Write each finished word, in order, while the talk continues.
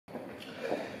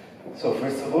So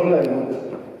first of all, I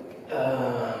would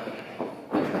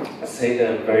say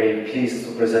that I'm very pleased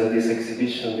to present this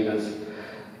exhibition because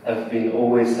I've been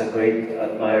always a great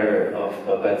admirer of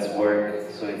Babette's work,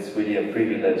 so it's really a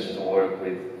privilege to work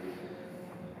with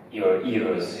your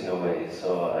heroes in a way.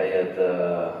 So I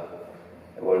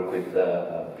worked with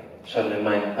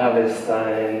Charlemagne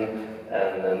Palestine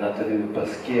and Nathalie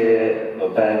Pasquier,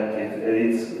 Babette.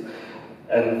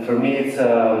 And for me it's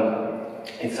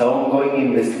an ongoing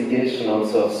investigation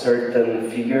also of certain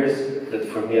figures that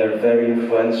for me are very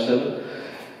influential.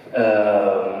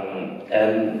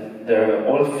 And they're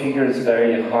all figures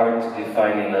very hard to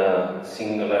define in a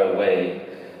singular way.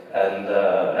 And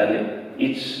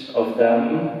each of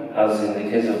them, as in the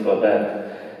case of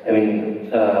Babette, I mean,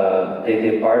 they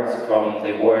depart from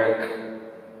the work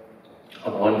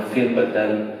of one field, but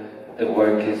then the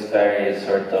work is very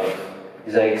sort of,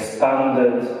 is an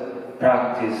expanded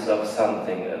practice of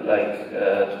something. Like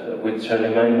with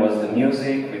Charlemagne was the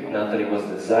music, with Nathalie was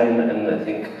design, and I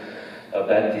think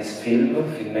Babette is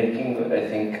filmmaking. I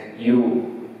think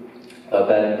you,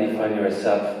 Babette, define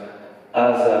yourself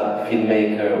as a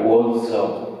filmmaker who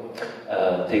also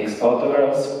takes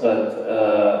photographs, but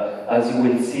as you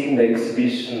will see in the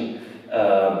exhibition,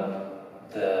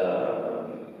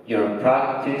 your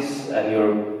practice and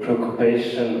your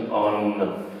preoccupation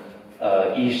on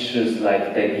issues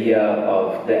like the idea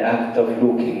of the act of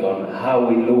looking, on how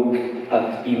we look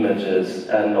at images,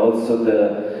 and also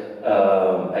the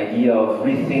idea of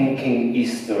rethinking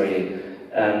history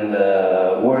and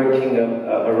working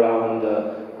around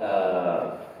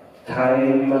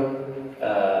time,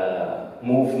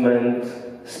 movement,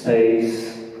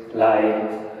 space, light.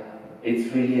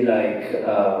 It's really like,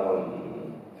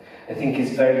 I think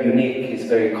it's very unique, it's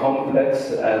very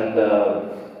complex, and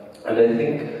I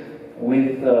think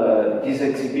with this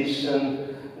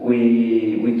exhibition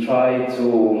we try to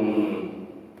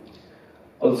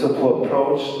also to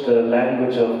approach the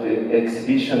language of the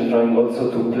exhibition, trying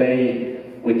also to play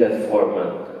with that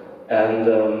format. And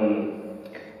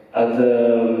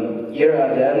here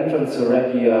at the entrance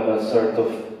already you have a sort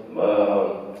of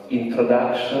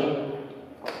introduction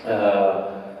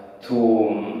to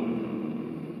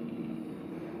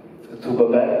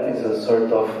Babette. Is a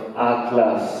sort of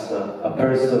atlas, a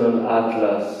personal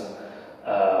atlas,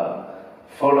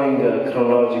 following the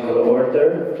chronological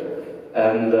order,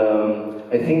 and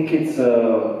I think it's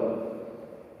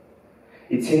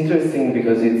interesting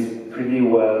because it's pretty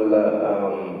well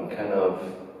kind of.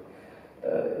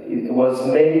 It was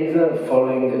made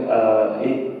following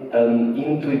an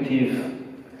intuitive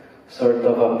sort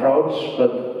of approach,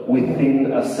 but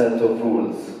within a set of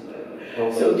rules.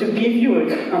 So to give you a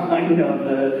kind of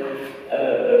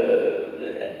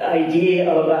idea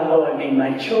of how I made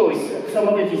my choice, some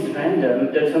of it is random,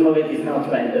 but some of it is not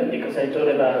random, because I thought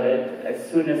about it as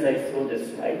soon as I saw the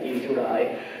slide in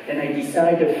July, and I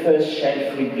decided the first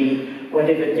shelf would be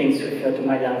whatever things refer to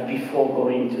my life before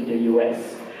going to the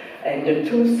US. And the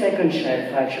two second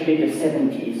shelf are actually the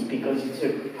 70s, because it's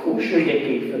a crucial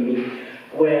decade for me,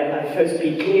 where I first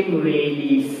became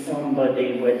really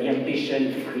somebody with the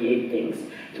ambition to create things,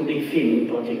 to make film in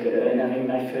particular. And I made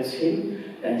my first film,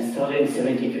 started in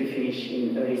 73, finished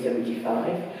in early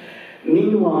 75.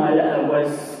 Meanwhile,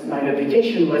 my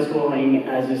reputation was growing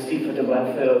as a street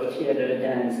photographer of theater,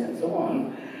 dance, and so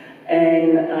on.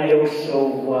 And I also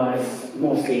was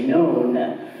mostly known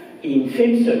in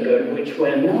film circles, which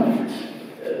were not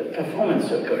performance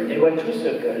circles, they were true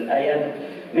circles. I had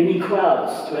many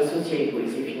crowds to associate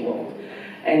with, if you want.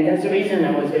 And that's the reason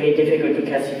I was very difficult to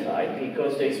classify,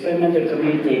 because the experimental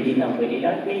community did not really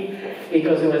like me,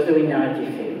 because I was doing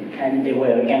narrative film, and they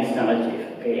were against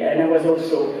narrative. Okay? And I was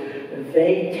also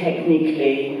very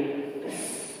technically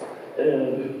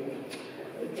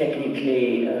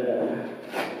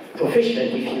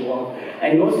proficient, if you want.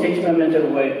 And most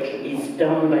experimental work is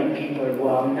done by people who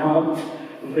are not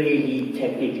really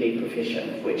technically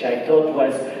proficient, which I thought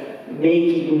was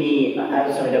making me,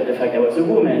 outside of the fact I was a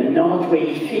woman, not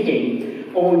really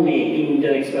fitting only in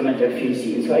the experimental film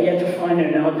scene. So I had to find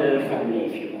another family,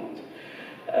 if you want,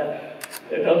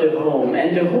 another home.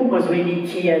 And the home was really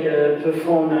theater,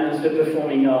 performance, the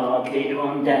performing art, later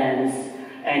on dance,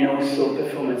 and also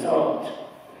performance art.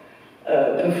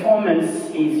 Performance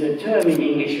is a term in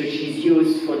English which is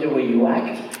used for the way you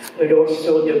act, but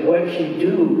also the work you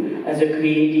do as a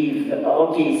creative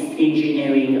artist,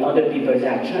 engineering other people's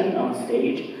action on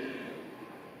stage.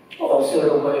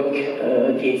 Also work,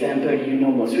 the example you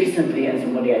know most recently, and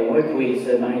somebody I work with,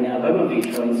 Marina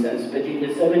Abramovic, for instance, but in the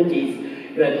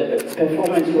 70s,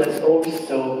 performance was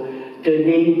also the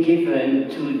name given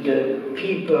to the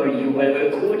people you were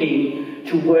recruiting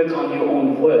to work on your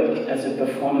own work as a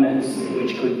performance,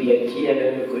 which could be a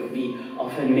theater, could be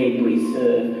often made with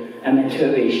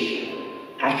amateurish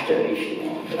actor, if you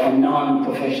want, or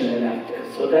non-professional actors.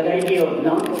 So that idea of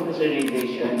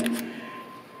non-professionalization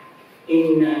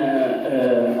in,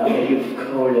 how do you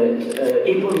call it,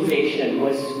 improvisation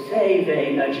was very,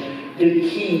 very much the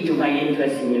key to my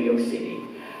interest in New York City.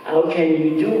 How can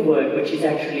you do work which is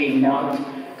actually not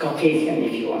Cartesian,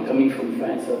 if you want, coming from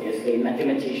France, obviously,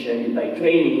 mathematician by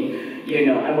training, you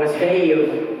know, I was very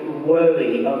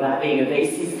worried of having a very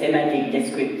systematic,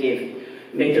 descriptive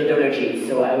methodology,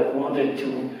 so I wanted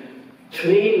to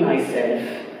train myself,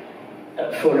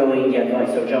 following the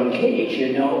advice of John Cage,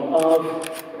 you know,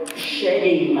 of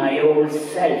shedding my old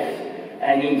self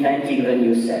and inventing the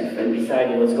new self. And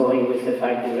besides, I was going with the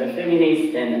fact that we were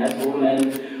feminists and as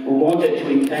women who wanted to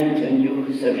invent a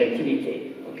new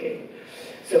subjectivity. Okay,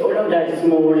 so all of that is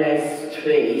more or less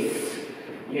traced,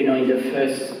 you know, in the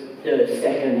first, the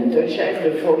second and third shelf.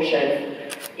 The fourth shelf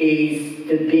is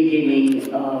the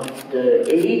beginning of the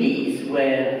 80s,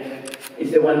 where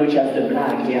is the one which has the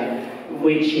black, yeah,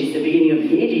 which is the beginning of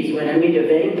the 80s, when I made a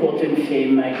very important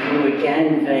film. I grew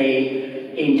again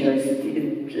very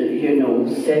interested, you know,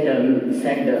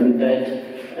 seldom, but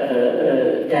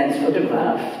dance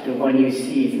photograph. The one you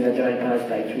see is Lateral Pass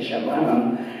by Trisha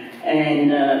Brown. And,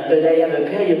 but I have a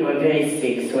period where I'm very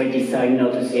sick, so I decided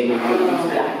not to say anything. It's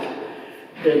black.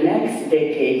 The next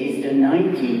decade is the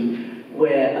 90s,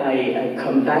 where I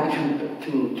come back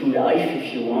to life,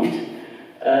 if you want.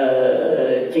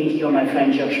 Thinking of my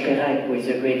friend Georges Perec, who is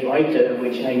a great writer,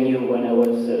 which I knew when I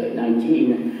was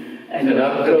 19. And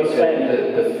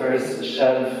the first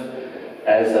shelf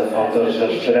as a photo of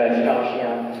Georges Perec.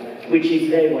 Yeah, which is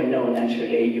very well known,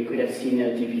 actually. You could have seen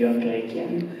a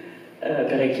theartVIEw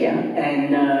Perecien.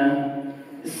 And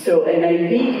so, and I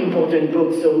read important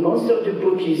books, so most of the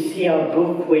books you see are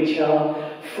books which are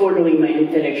following my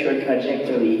intellectual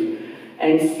trajectory.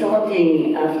 And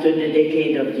starting after the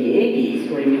decade of the 80s,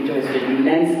 where I'm interested in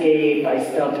landscape, I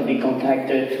start to be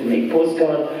contacted to make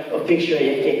postcards of pictures I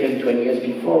had taken 20 years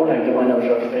before, like the one of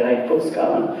Georges Perec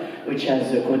postcard, which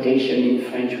has a quotation in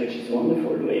French, which is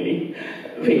wonderful, really,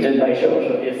 written by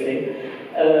Georges, obviously.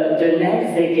 The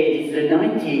next decade is the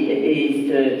 90s,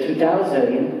 is the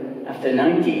 2000, after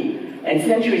 90, and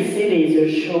Century City is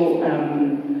a show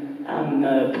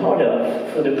I'm part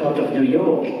of, for the part of New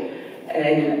York.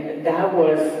 And that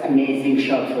was an amazing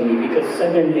shock for me, because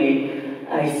suddenly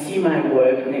I see my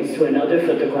work next to another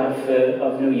photographer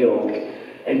of New York,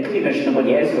 and pretty much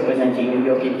nobody else representing New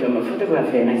York in terms of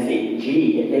photography, and I say,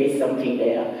 gee, there is something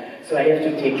there. So I have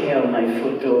to take care of my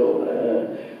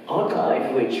photo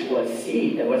archive, which was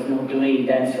seed. I was not doing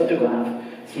dance photograph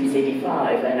since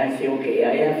 '85, and I say, okay,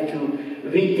 I have to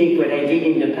rethink what I did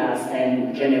in the past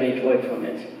and generate work from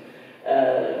it.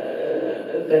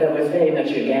 But I was very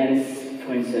much against,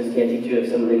 for instance, the attitude of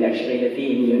somebody like Sherry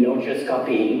Levine, you know, just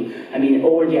copying. I mean,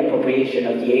 all the appropriation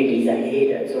of the 80s I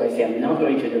hated, so I say, I'm not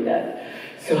going to do that.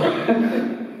 So,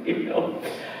 you know,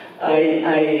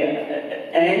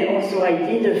 and also I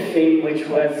did a film which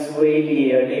was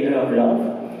really a labor of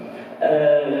love,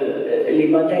 Les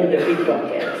Modèles de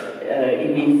Pickpocket.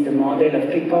 It means the model of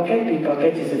pickpocket.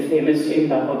 Pickpocket is a famous film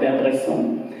by Robert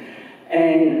Bresson.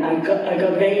 And I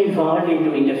got very involved in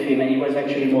doing the film, and it was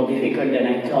actually more difficult than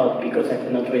I thought, because I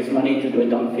could not raise money to do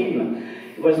it on film.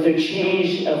 It was the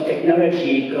change of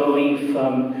technology going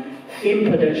from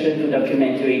film production to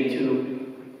documentary to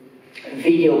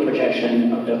video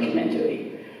projection of documentary.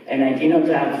 And I did not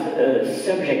have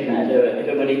subject matter.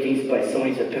 Everybody thinks Bresson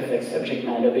is a perfect subject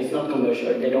matter, but it's not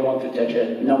commercial. They don't want to touch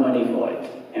it, no money for it,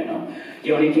 you know.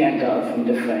 The only thing I got from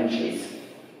the French is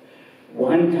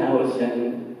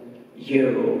 1,000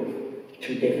 euro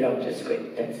to develop the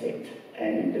script, that's it.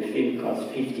 And the film cost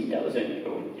 50,000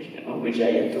 euro, you know, which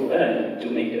I had to earn to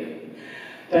make the film.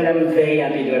 But I'm very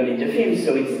happy to have made the film,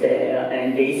 so it's there,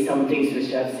 and there is some things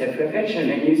which have self-reflection.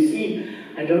 And you see,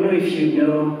 I don't know if you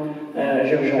know,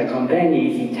 Georges Racambani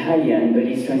is Italian, but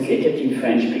he's translated in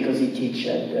French because he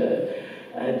teaches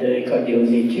at the École des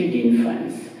Hautes Études in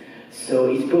France.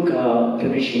 So his books are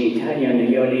published in Italian, a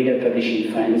year later published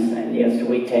in France, and he has to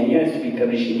wait 10 years to be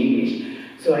published in English.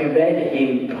 So I read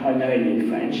him primarily in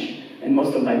French, and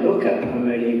most of my books are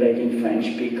primarily read in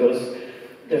French, because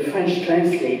the French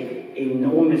translate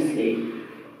enormously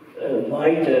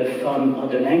wider from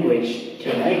other language.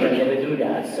 The Americans never do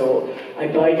that. So I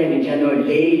buy them in general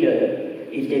later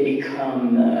if they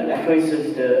become, like for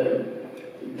instance,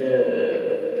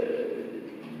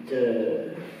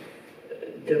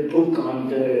 the book on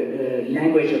the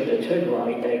language of the Third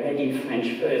Reich, I read in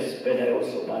French first, but I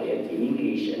also buy it in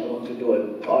English, and I want to do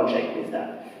a project with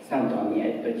that. It's not done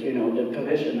yet, but you know, the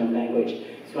perversion of language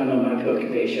is one of my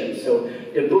preoccupations. So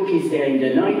the book is there in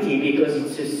the 90s because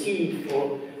it's a seed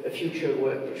for a future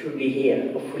work which will be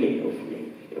here, hopefully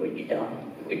it will be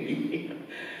done.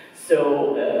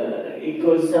 So it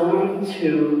goes on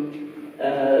to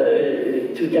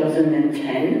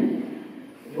 2010,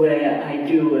 where I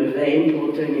do a very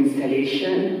important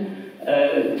installation.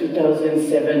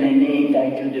 2007 and 8, I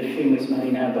do the film with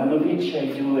Marina Abramovic. I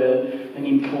do an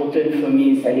important, for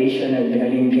me, installation at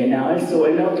Berlin Biennale. So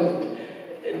a lot of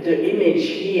the image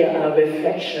here are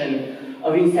reflection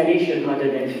of installation rather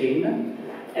than film.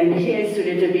 And here is a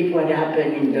little bit what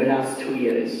happened in the last 2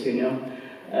 years, you know.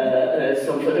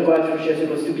 Some photographs which are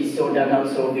supposed to be sold are not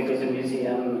sold because the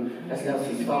museum has lost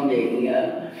its funding.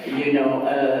 You know,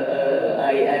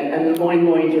 I'm more and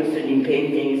more interested in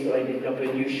painting, so I developed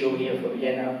a new show here for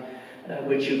Vienna,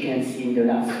 which you can see in the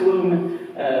last room.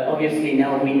 Obviously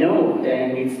now we know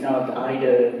then it's not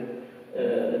either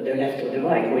the left or the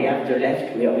right. We have the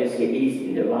left, we obviously is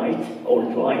in the right,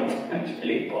 old right,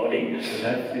 actually, Pauline. The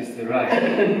left is the right.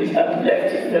 Yeah,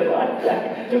 left is the right,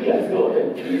 like Douglas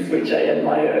Gordon piece, which I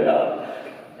admire a lot.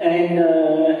 And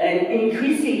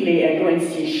increasingly I go and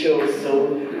see shows,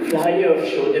 so flyer of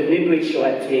show, the Midwich show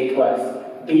I take was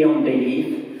beyond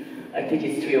belief. I think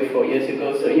it's 3 or 4 years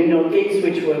ago, so you know, things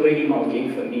which were really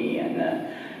marking for me, and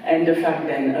the fact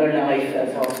that her life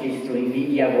as artist doing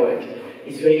media work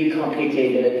is really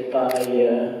complicated by,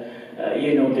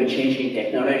 you know, the changing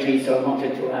technology, so I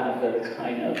wanted to have a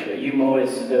kind of a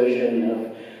humorous version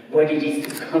of what it is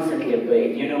to constantly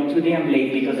upgrade. You know, today I'm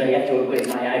late because I have to upgrade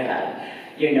my iPad,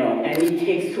 you know, and it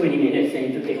takes 20 minutes and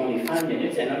it will take only 5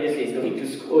 minutes, and obviously it's going to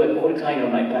screw up all kind of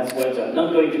my passwords, I'm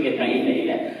not going to get my email,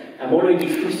 and I'm already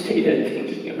frustrated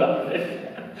thinking about it.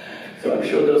 So I'm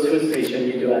sure those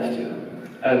frustrations you do have to.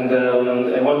 And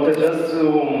I wanted just to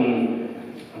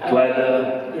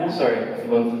add, yeah? sorry, you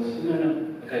wanted? No.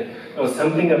 Okay. Oh,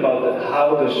 something about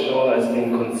how the show has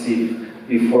been conceived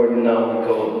before now we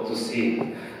go to see it.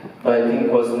 But I think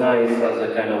it was nice as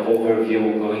a kind of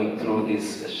overview going through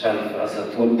this shelf as a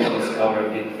tool to discover a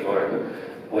bit your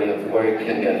way of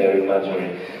working and your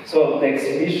imagery. So the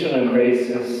exhibition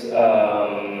embraces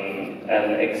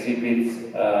and exhibits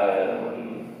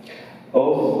both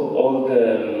all the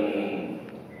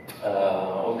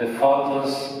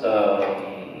photos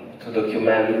to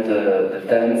document the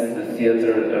dance, the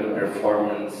theater and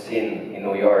performance scene in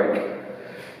New York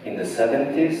in the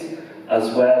 70s,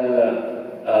 as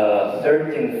well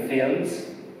 13 films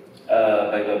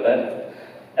by Babette,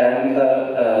 and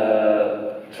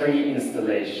 3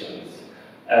 installations.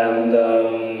 And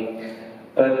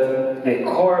but the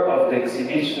core of the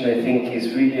exhibition, I think,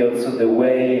 is really also the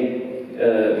way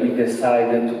we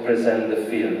decided to present the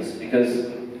films, because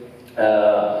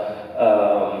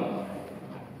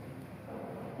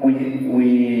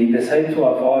we decided to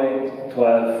avoid to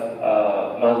have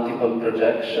multiple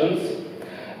projections,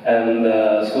 and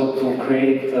so to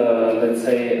create, let's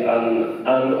say, an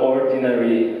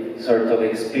unordinary sort of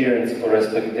experience for a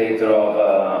spectator of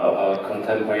a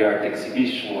contemporary art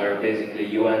exhibition, where basically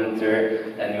you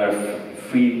enter and you are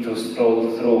free to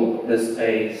stroll through the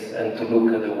space and to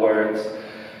look at the works.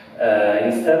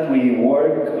 Instead, we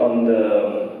work on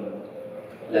the,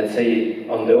 let's say,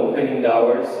 on the opening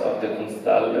hours of the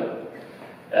Kunsthalle,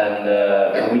 and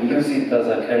we use it as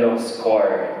a kind of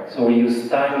score. So we use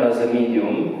time as a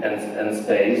medium and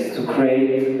space to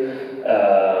create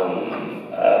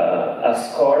a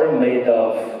score made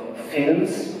of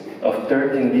films, of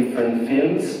 13 different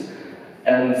films,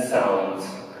 and sounds.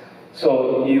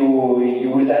 So you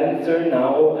will enter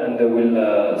now, and they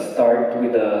will start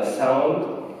with a sound,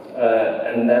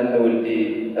 and then there will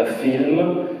be a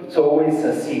film. So always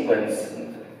a sequence.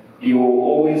 You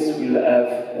always will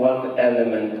have one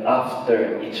element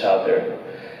after each other.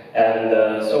 And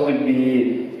so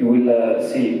you will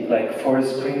see like 4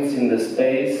 screens in the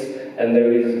space, and there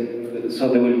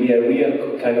will be a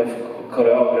real kind of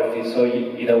choreography. So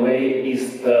in a way,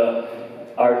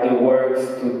 are the works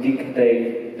to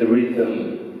dictate the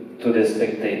rhythm to the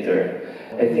spectator.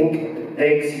 I think the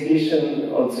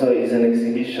exhibition also is an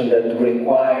exhibition that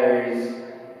requires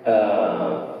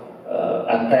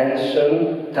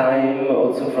attention, time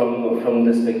also from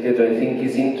the spectator. I think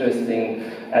is interesting,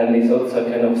 and is also a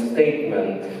kind of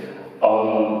statement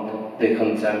on the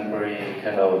contemporary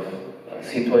kind of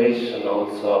situation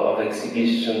also of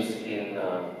exhibitions in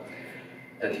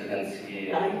that you can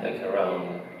see like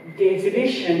around. The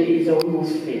exhibition is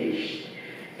almost finished.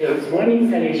 There is one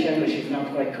installation which is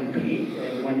not quite complete,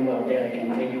 and when you are there I can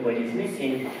tell you what is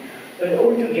missing. But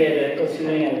altogether,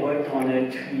 considering I worked on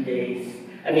it 3 days,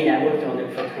 I mean I worked on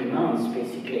it for 3 months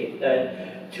basically,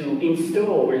 to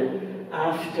install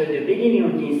after the beginning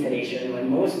of the installation, when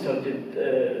most of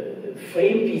the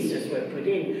frame pieces were put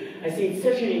in. I see it's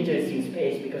such an interesting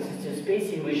space because it's a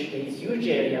space in which there is huge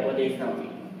area where there is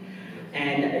nothing.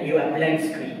 And you have blank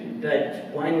screen,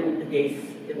 but when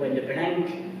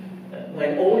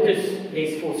all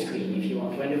there's full screen, if you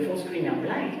want, when the full screen are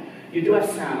blank, you do have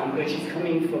sound which is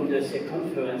coming from the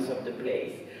circumference of the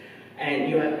place, and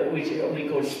you have which we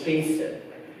call spacer.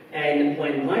 And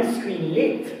when one screen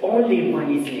lit, only one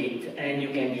is lit, and you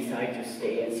can decide to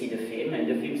stay and see the film, and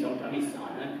the film sometimes is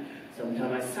silent,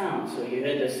 sometimes has sound, so you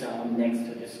hear the sound next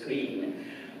to the screen.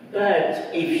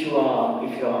 But if you are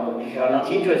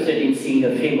not interested in seeing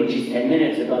a film which is 10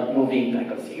 minutes about moving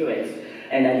pack of cigarettes,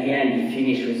 and at the end you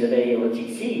finish with a very erotic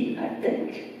scene, I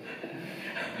think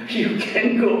you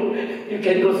can go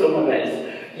somewhere else.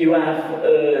 You have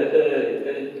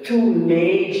two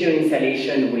major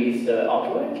installations with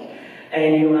artwork,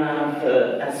 and you have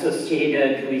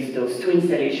associated with those two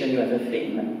installations, you have a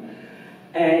film,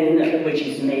 and which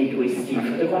is made with still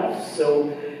photographs.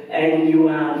 So, and you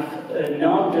have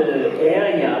another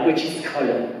area which is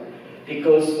color,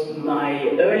 because my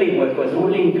early work was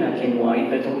only in black and white,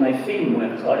 but all my film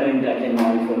were color in black and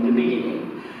white from the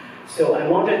beginning. So I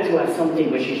wanted to have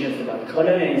something which is just about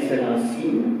color, and it's the last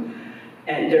scene.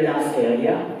 And the last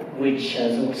area, which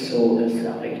has also a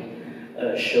slide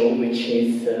show, which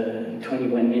is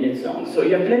 21 minutes long. So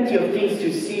you have plenty of things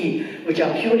to see, which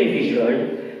are purely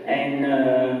visual, and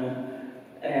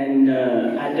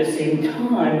at the same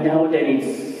time, now that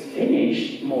it's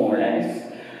finished, more or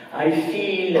less, I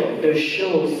feel the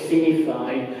show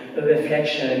signified a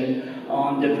reflection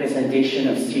on the presentation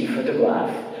of still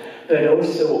photograph, but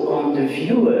also on the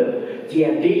viewer, the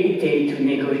ability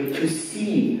to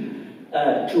see,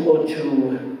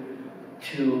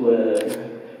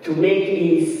 to make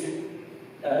his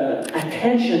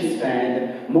attention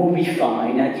span more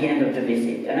refined at the end of the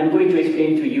visit. And I'm going to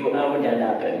explain to you how that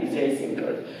happened. It's very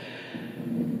simple.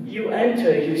 You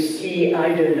enter, you see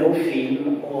either no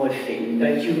film or a film,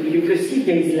 but you perceive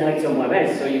there is light somewhere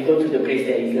else, so you go to the place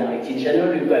there is light. In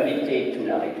general, you gravitate to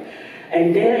light.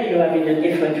 And there you have in a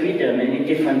different rhythm and a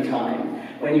different time.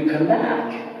 When you come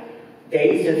back, there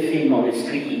is a film on the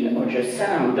screen or just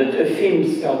sound, but a film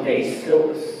starts very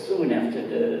slow, soon after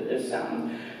the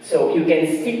sound. So you can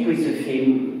stick with the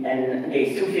film, and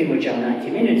there's two films which are 90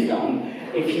 minutes long,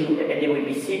 and they will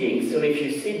be sitting. So if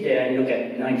you sit there and look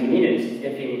at 90 minutes,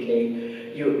 definitely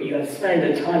you have spent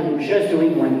the time just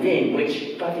doing one thing,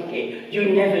 which practically you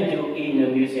never do in a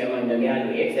museum or in a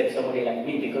gallery, except somebody like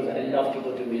me, because I love to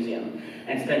go to a museum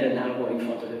and spend an hour in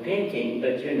front of the painting,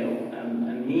 but you know,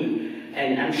 I'm me.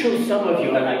 And I'm sure some of you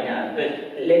are like that,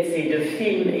 but let's say the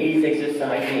film is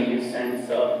exercising your sense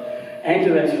of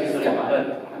endurance with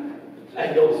time. I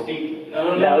don't speak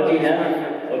loud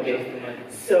enough. Okay.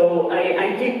 So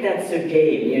I did that as a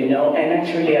game, you know, and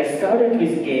actually I started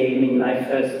with game in my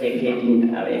first decade in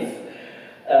Paris.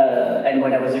 And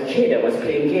when I was a kid, I was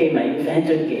playing game, I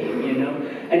invented game, you know.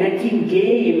 And I think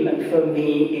game, for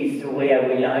me, is the way I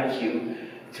would like you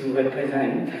to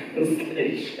represent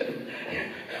installation.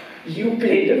 You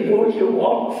play the role you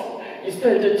want. You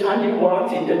spend the time you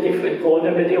want in the different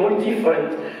corner, but they're all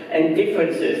different. And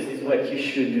differences is what you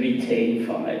should retain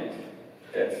from it.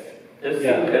 That's the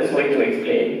simplest way to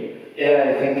explain.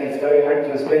 Yeah, I think it's very hard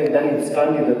to explain. Then it's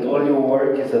funny that all your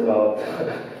work is about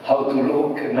how to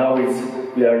look. Now you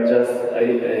are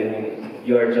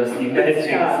just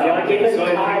imagining something. So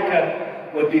I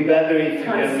think would be better if you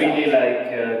can really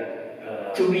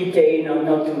to retain or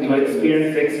not to retain. To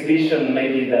experience the exhibition,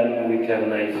 maybe then we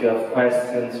can, if you have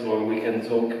questions, or we can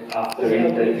talk after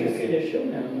it. I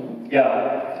think.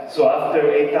 Yeah, so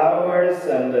after 8 hours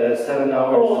and 7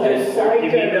 hours and 40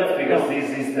 minutes, because this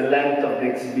is the length of the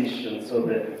exhibition. So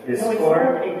the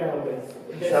score, 8 hours.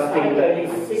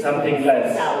 something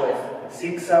less.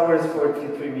 6 hours,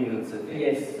 43 minutes, I think.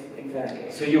 Yes.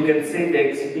 Exactly. So you can see the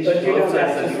exhibition. But you don't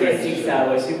have to stay 6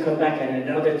 hours. You come back at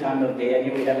another time of day and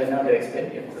you will have another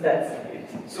experience. That's it.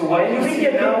 So what you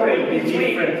see now will be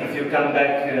different if you come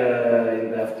back in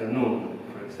the afternoon,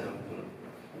 for example.